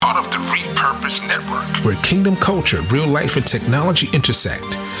Podcast Network, where kingdom culture, real life, and technology intersect.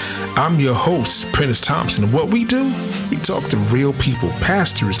 I'm your host, Prentice Thompson, and what we do, we talk to real people,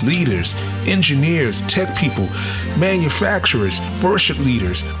 pastors, leaders, engineers, tech people, manufacturers, worship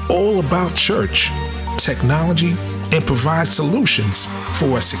leaders, all about church, technology, and provide solutions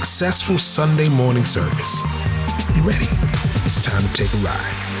for a successful Sunday morning service. You ready? It's time to take a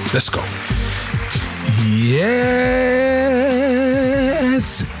ride. Let's go.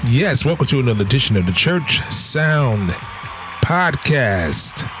 Yes. Welcome to another edition of the Church Sound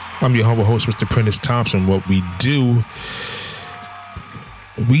Podcast. I'm your humble host, Mr. Prentice Thompson. What we do,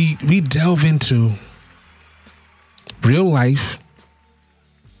 we delve into real life,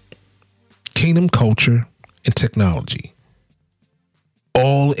 kingdom culture, and technology,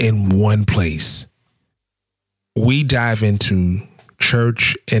 all in one place. We dive into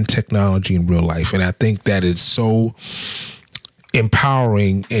church and technology in real life, and I think that is so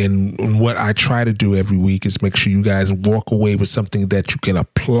empowering. And what I try to do every week is make sure you guys walk away with something that you can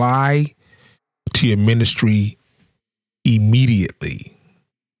apply to your ministry immediately.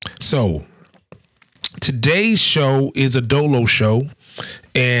 So today's show is a Dolo show,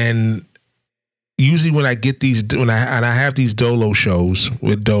 and usually when I get these, I have these Dolo shows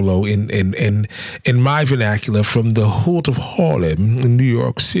with Dolo in my vernacular from the hood of Harlem in New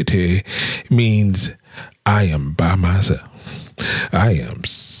York City, means I am by myself. I am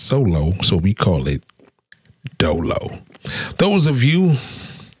solo, so we call it Dolo. Those of you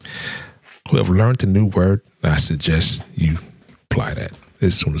who have learned the new word, I suggest you apply that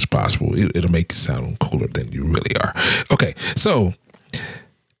as soon as possible. It'll make you sound cooler than you really are. Okay, so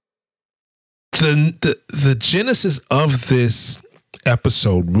the genesis of this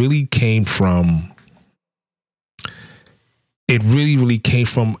episode really came from, a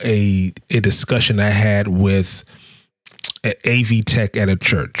discussion I had with an AV tech at a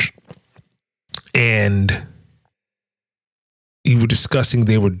church. And we were discussing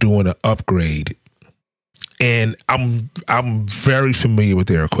they were doing an upgrade. And I'm very familiar with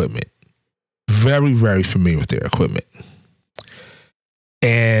their equipment. Very, very familiar with their equipment.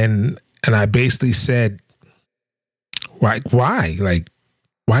 And I basically said, why? Like,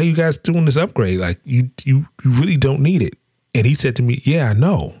 why are you guys doing this upgrade? Like, you really don't need it. And he said to me, yeah, I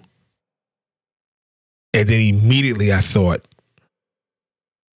know. And then immediately I thought,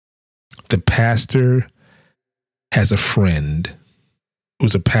 the pastor has a friend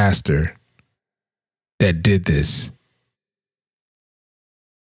who's a pastor that did this.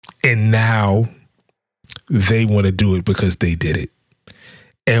 And now they want to do it because they did it.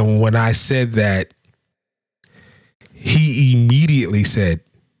 And when I said that, he immediately said,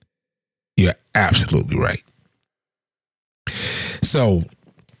 you're absolutely right. So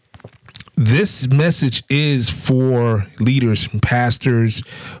this message is for leaders and pastors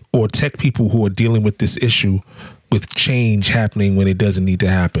or tech people who are dealing with this issue with change happening when it doesn't need to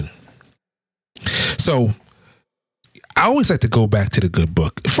happen. So I always like to go back to the good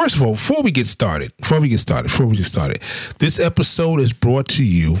book. First of all, before we get started, this episode is brought to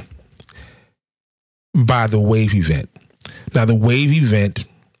you by the Wave Event. Now, the Wave Event,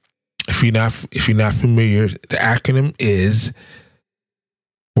 if you're not familiar, the acronym is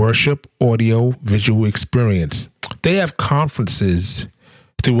Worship Audio Visual Experience. They have conferences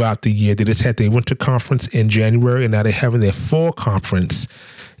throughout the year. They just had their winter conference in January, and now they're having their fall conference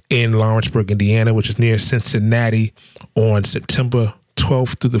in Lawrenceburg, Indiana, which is near Cincinnati, on September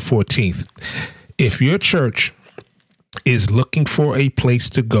 12th through the 14th. If your church is looking for a place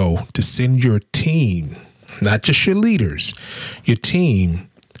to go to send your team, not just your leaders, your team,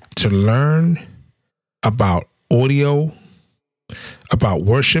 to learn about audio, about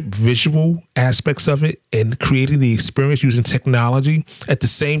worship, visual aspects of it, and creating the experience using technology, at the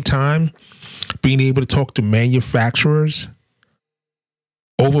same time being able to talk to manufacturers,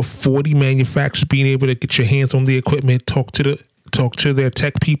 over 40 manufacturers, being able to get your hands on the equipment, talk to their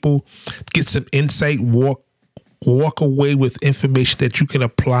tech people, get some insight, walk away with information that you can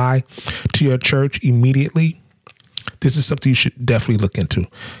apply to your church immediately. This is something you should definitely look into.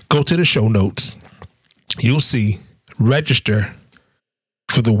 Go to the show notes. You'll see register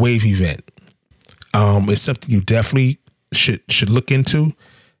for the Wave Event. It's something you definitely should look into,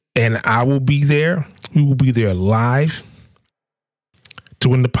 and I will be there. We will be there live,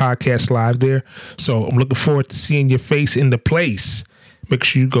 doing the podcast live there. So I'm looking forward to seeing your face in the place. Make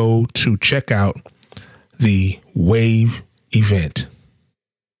sure you go to check out the Wave Event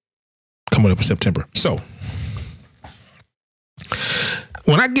coming up in September. So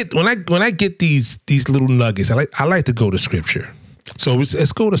when I get these little nuggets, I like to go to scripture. So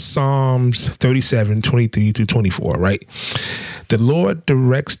let's go to Psalms 37, 23 through 24, right? The Lord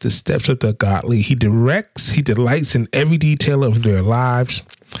directs the steps of the godly. He delights in every detail of their lives.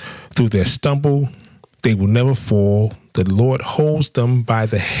 Through their stumble, they will never fall. The Lord holds them by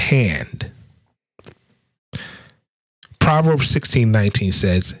the hand. Proverbs 16:19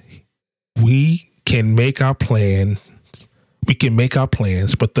 says, we can make our plans,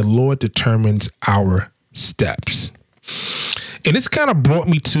 but the Lord determines our steps. And it's kind of brought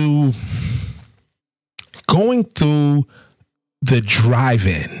me to going through the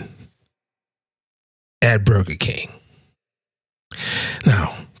drive-in at Burger King.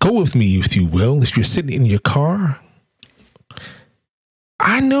 Now, go with me, if you will. If you're sitting in your car,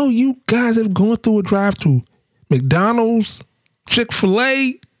 I know you guys have gone through a drive-through. McDonald's,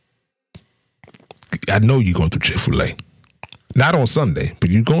 Chick-fil-A. I know you're going through Chick-fil-A. Not on Sunday, but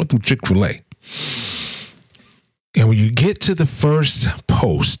you're going through Chick-fil-A. And when you get to the first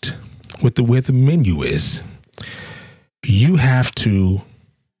post with where the menu is, you have to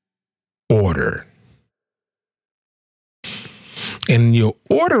order. And you're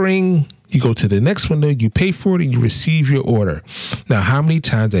ordering, you go to the next window, you pay for it, and you receive your order. Now, how many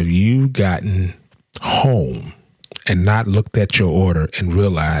times have you gotten home and not looked at your order and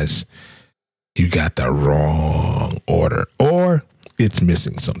realized you got the wrong order or it's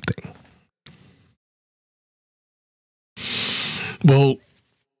missing something? Well,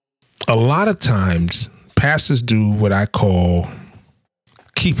 a lot of times pastors do what I call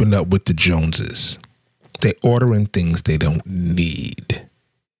keeping up with the Joneses. They're ordering things they don't need.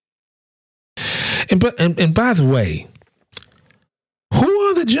 And by the way, who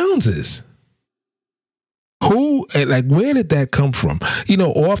are the Joneses? Where did that come from?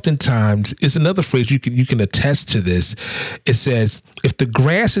 Oftentimes it's another phrase you can attest to this. It says, if the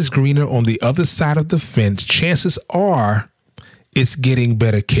grass is greener on the other side of the fence, chances are it's getting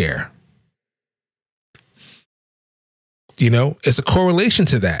better care. It's a correlation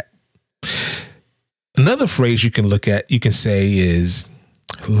to that. Another phrase you can say is,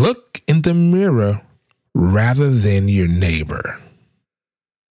 look in the mirror rather than your neighbor.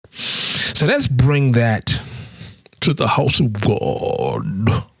 So let's bring that to the house of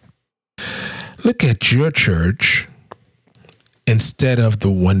God. Look at your church instead of the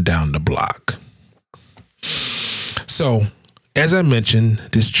one down the block. So, as I mentioned,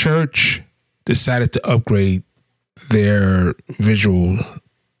 this church decided to upgrade their visual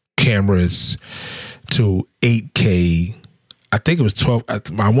cameras to 8K. I think it was 12.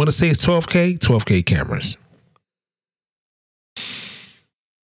 I want to say it's 12K cameras.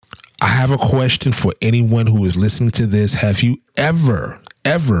 I have a question for anyone who is listening to this. Have you ever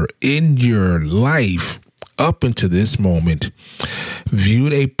in your life up until this moment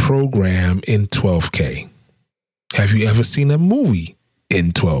viewed a program in 12K? Have you ever seen a movie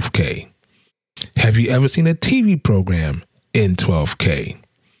in 12K? Have you ever seen a TV program in 12K?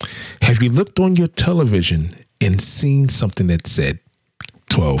 Have you looked on your television and seen something that said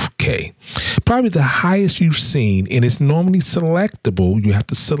 12K? Probably the highest you've seen, and it's normally selectable. You have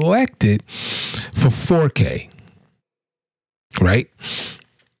to select it for 4K, right?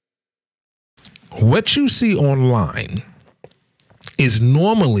 What you see online is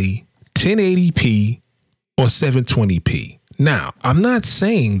normally 1080p or 720p. Now, I'm not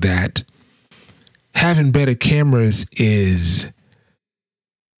saying that having better cameras is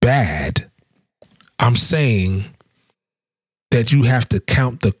bad. I'm saying that you have to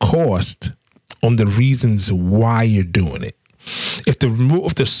count the cost on the reasons why you're doing it. If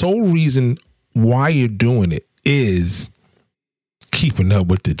the sole reason why you're doing it is keeping up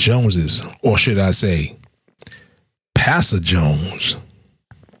with the Joneses, or should I say, Pastor Jones,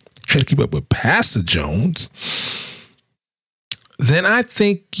 trying to keep up with Pastor Jones, then I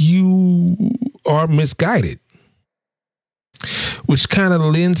think you are misguided. Which kind of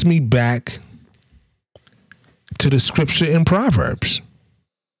lends me back to the scripture in Proverbs.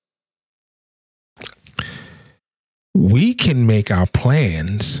 We can make our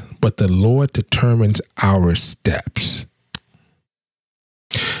plans, but the Lord determines our steps.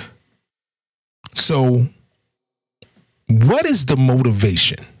 So, what is the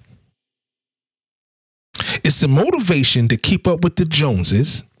motivation? It's the motivation to keep up with the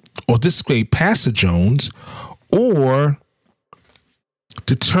Joneses, or display Pastor Jones, or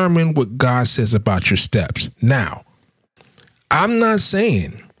determine what God says about your steps. Now, I'm not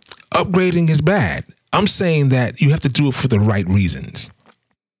saying upgrading is bad. I'm saying that you have to do it for the right reasons.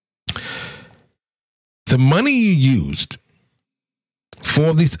 The money you used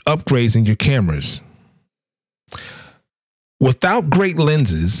for these upgrades in your cameras, without great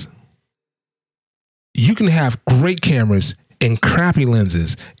lenses, you can have great cameras and crappy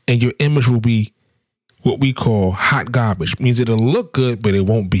lenses, and your image will be what we call hot garbage. Means it'll look good, but it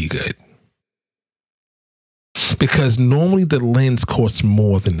won't be good. Because normally the lens costs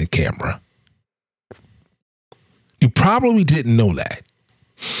more than the camera. You probably didn't know that.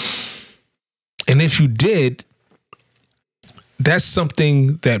 And if you did, that's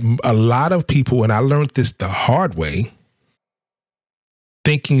something that a lot of people, and I learned this the hard way,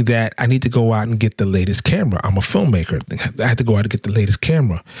 thinking that I need to go out and get the latest camera. I'm a filmmaker. I had to go out and get the latest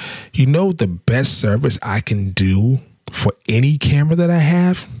camera. You know, the best service I can do for any camera that I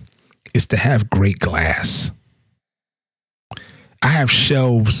have is to have great glass. I have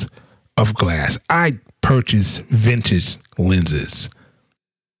shelves of glass. I purchase vintage lenses,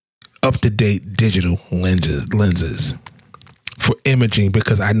 up-to-date digital lenses for imaging,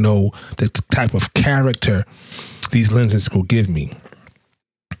 because I know the type of character these lenses will give me.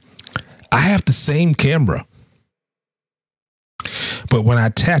 I have the same camera, but when I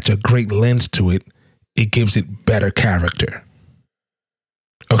attach a great lens to it, it gives it better character.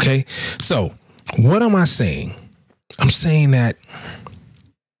 Okay? So, what am I saying? I'm saying that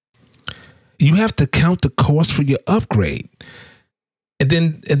you have to count the cost for your upgrade. And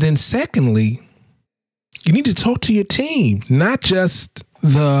then secondly, you need to talk to your team, not just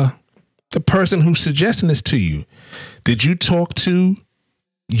the person who's suggesting this to you. Did you talk to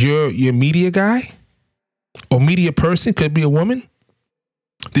your media guy or media person? Could be a woman.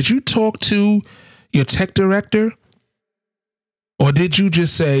 Did you talk to your tech director? Or did you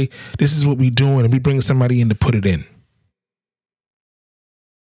just say, this is what we're doing and we bring somebody in to put it in?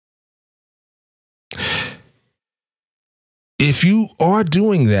 If you are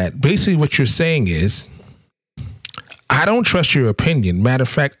doing that, basically what you're saying is, I don't trust your opinion. Matter of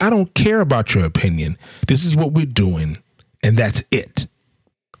fact, I don't care about your opinion. This is what we're doing, and that's it.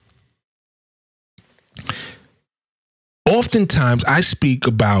 Oftentimes, I speak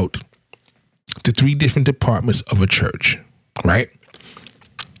about the 3 different departments of a church, right?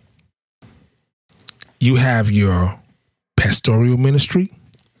 You have your pastoral ministry,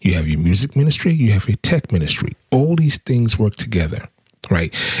 you have your music ministry, you have your tech ministry. All these things work together,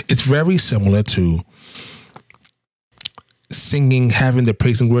 right? It's very similar to singing, having the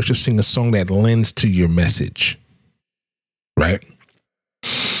praise and worship, sing a song that lends to your message, right?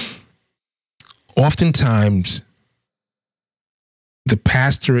 Oftentimes, the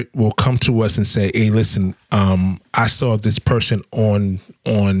pastorate will come to us and say, hey, listen, I saw this person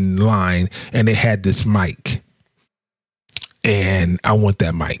online and they had this mic and I want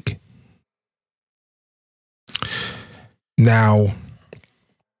that mic. Now,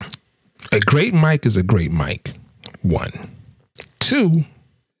 a great mic is a great mic. 1. 2,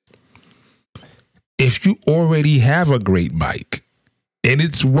 if you already have a great mic and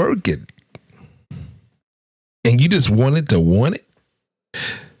it's working and you just want it,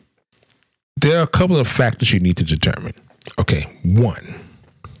 there are a couple of factors you need to determine. Okay, 1,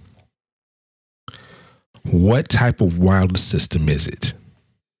 what type of wireless system is it?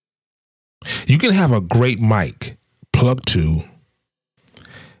 You can have a great mic plugged to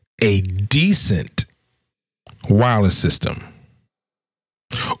a decent wireless system,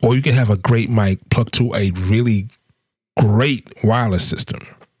 or you can have a great mic plugged to a really great wireless system.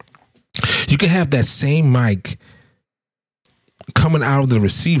 You can have that same mic coming out of the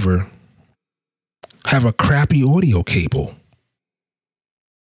receiver have a crappy audio cable,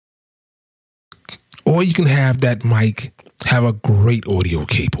 or you can have that mic have a great audio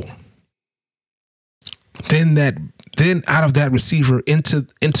cable. Then out of that receiver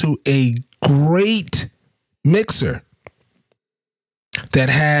into a great mixer that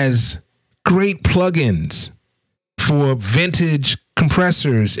has great plugins for vintage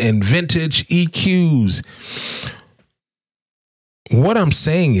compressors and vintage EQs. What I'm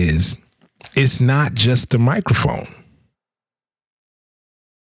saying is, it's not just the microphone.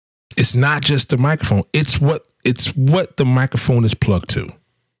 It's not just the microphone. It's what the microphone is plugged to.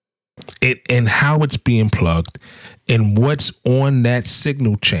 It and how it's being plugged and what's on that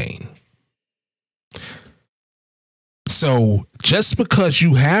signal chain. So just because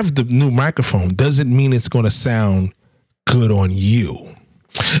you have the new microphone doesn't mean it's going to sound good on you.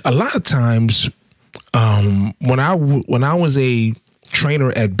 A lot of times, when I was a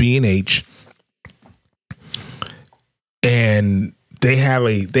trainer at B&H, and they have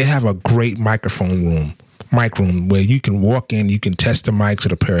a great mic room where you can walk in, you can test the mics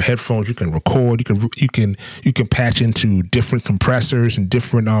with a pair of headphones, you can record, you can patch into different compressors and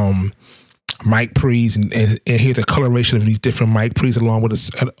different mic pre's and hear the coloration of these different mic pre's along with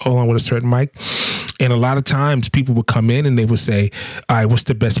a certain mic. And a lot of times people would come in and they would say, all right, what's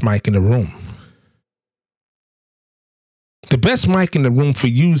the best mic in the room? The best mic in the room for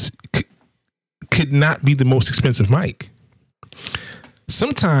you could not be the most expensive mic.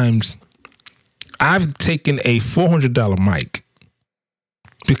 Sometimes I've taken a $400 mic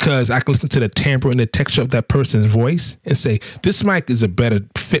because I can listen to the timbre and the texture of that person's voice and say, this mic is a better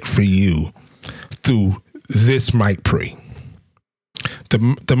fit for you through this mic pre.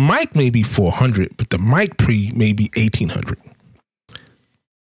 The mic may be $400, but the mic pre may be $1,800.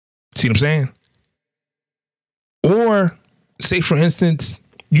 See what I'm saying? Or say, for instance,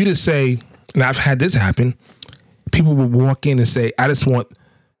 you just say, and I've had this happen, people will walk in and say, I just want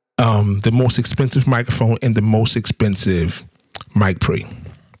the most expensive microphone and the most expensive mic pre.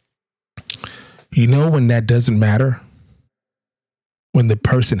 You know when that doesn't matter? When the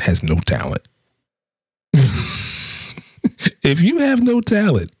person has no talent. If you have no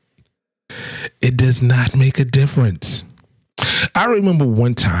talent, it does not make a difference. I remember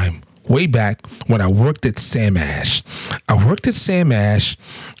one time, way back, when I worked at Sam Ash. I worked at Sam Ash,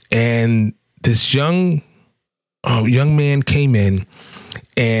 and this young man came in,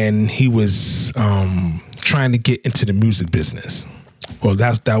 and he was trying to get into the music business. Well,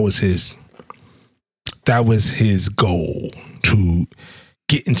 that was his goal, to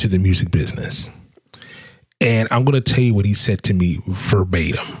get into the music business. And I'm going to tell you what he said to me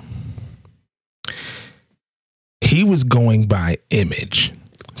verbatim. He was going by image.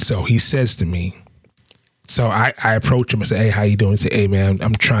 So he says to me, so I approach him and say, hey, how you doing? He said, hey, man,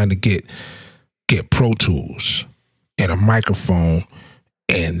 I'm trying to get Pro Tools and a microphone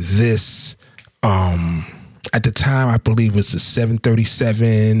and this, at the time, I believe it was the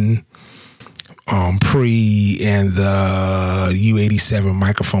 737 pre, and the U87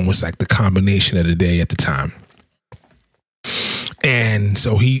 microphone was like the combination of the day at the time. And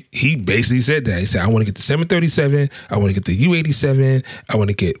so he basically said that. He said, I want to get the 737, I want to get the U87, I want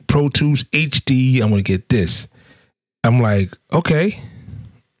to get Pro Tools HD, I want to get this. I'm like, okay.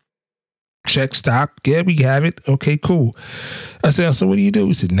 Check stock. Yeah, we have it. Okay, cool. I said, so what do you do?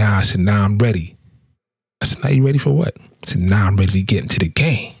 He said, nah. I said, nah, I'm ready. I said, now you ready for what? I said, nah, I'm ready to get into the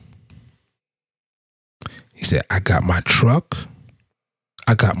game. He said, I got my truck.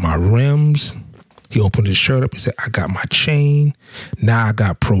 I got my rims. He opened his shirt up. He said, I got my chain. Now I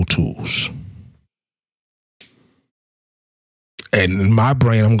got Pro Tools. And in my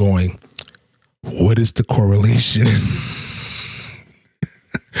brain, I'm going, what is the correlation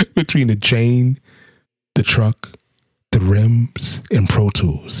between the chain, the truck, the rims, and Pro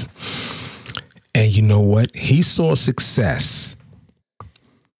Tools? And you know what? He saw success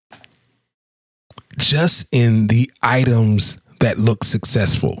just in the items that look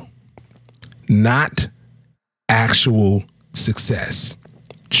successful, not actual success,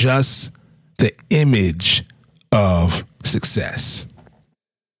 just the image of success.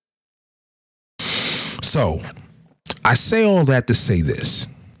 So I say all that to say this.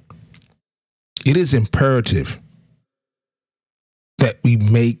 It is imperative that we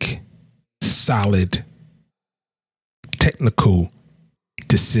make solid technical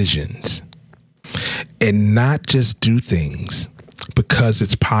decisions and not just do things because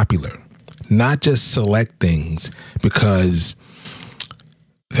it's popular, not just select things because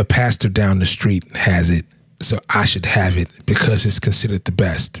the pastor down the street has it, so I should have it because it's considered the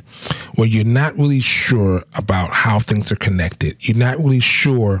best. When you're not really sure about how things are connected, you're not really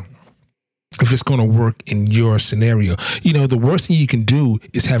sure if it's going to work in your scenario. You know, the worst thing you can do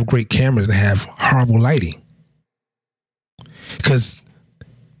is have great cameras and have horrible lighting, because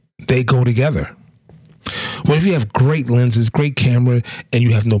they go together. What if you have great lenses, great camera, and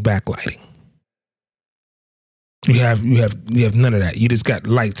you have no backlighting? You have none of that. You just got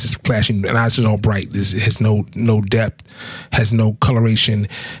lights just flashing, and eyes are all bright. It has no depth, has no coloration,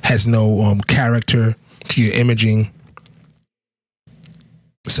 has no character to your imaging.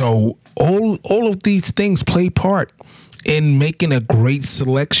 So all of these things play part in making a great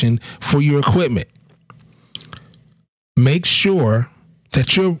selection for your equipment. Make sure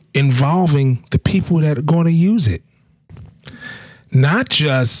that you're involving the people that are going to use it. Not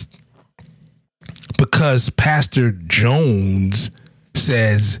just because Pastor Jones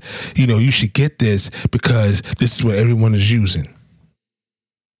says, you know, you should get this because this is what everyone is using.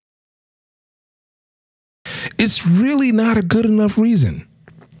 It's really not a good enough reason.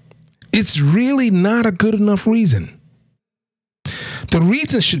 It's really not a good enough reason. The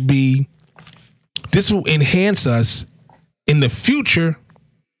reason should be, this will enhance us in the future.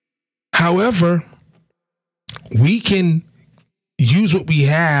 However, we can use what we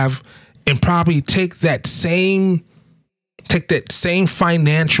have and probably take that same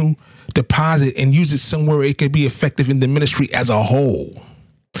financial deposit and use it somewhere it could be effective in the ministry as a whole.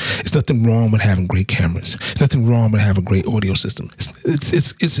 There's nothing wrong with having great cameras. Nothing wrong with having a great audio system.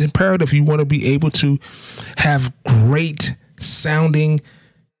 It's imperative. You want to be able to have great sounding,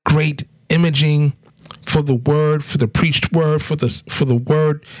 great imaging for the word, for the preached word, for the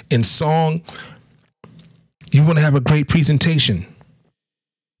word in song. You want to have a great presentation,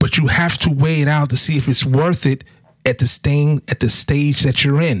 but you have to weigh it out to see if it's worth it at the stage that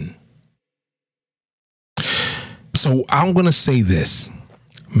you're in. So I'm going to say this.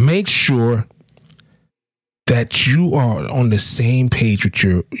 Make sure that you are on the same page with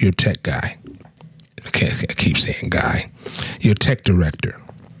your tech guy. I keep saying guy. Your tech director.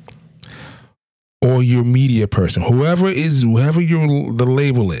 Or your media person. Whoever the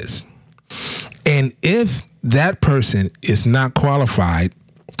label is. And if that person is not qualified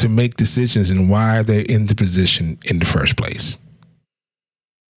to make decisions and why they're in the position in the first place.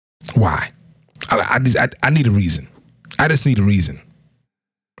 Why? I need a reason. I just need a reason.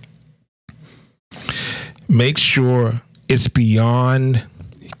 Make sure it's beyond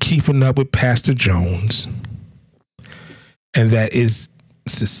keeping up with Pastor Jones and that is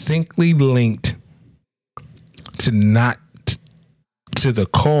succinctly linked to not to the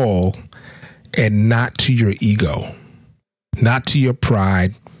call and not to your ego, not to your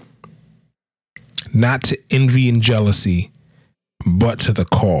pride, not to envy and jealousy, but to the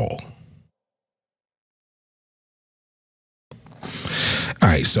call. All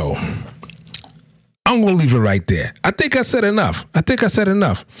right, so I'm going to leave it right there. I think I said enough.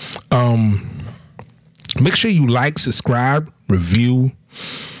 Make sure you like, subscribe, review.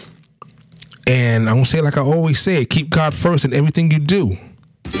 And I'm going to say like I always say, keep God first in everything you do.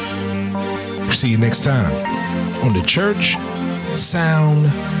 See you next time on the Church Sound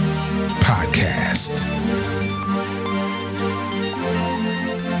Podcast.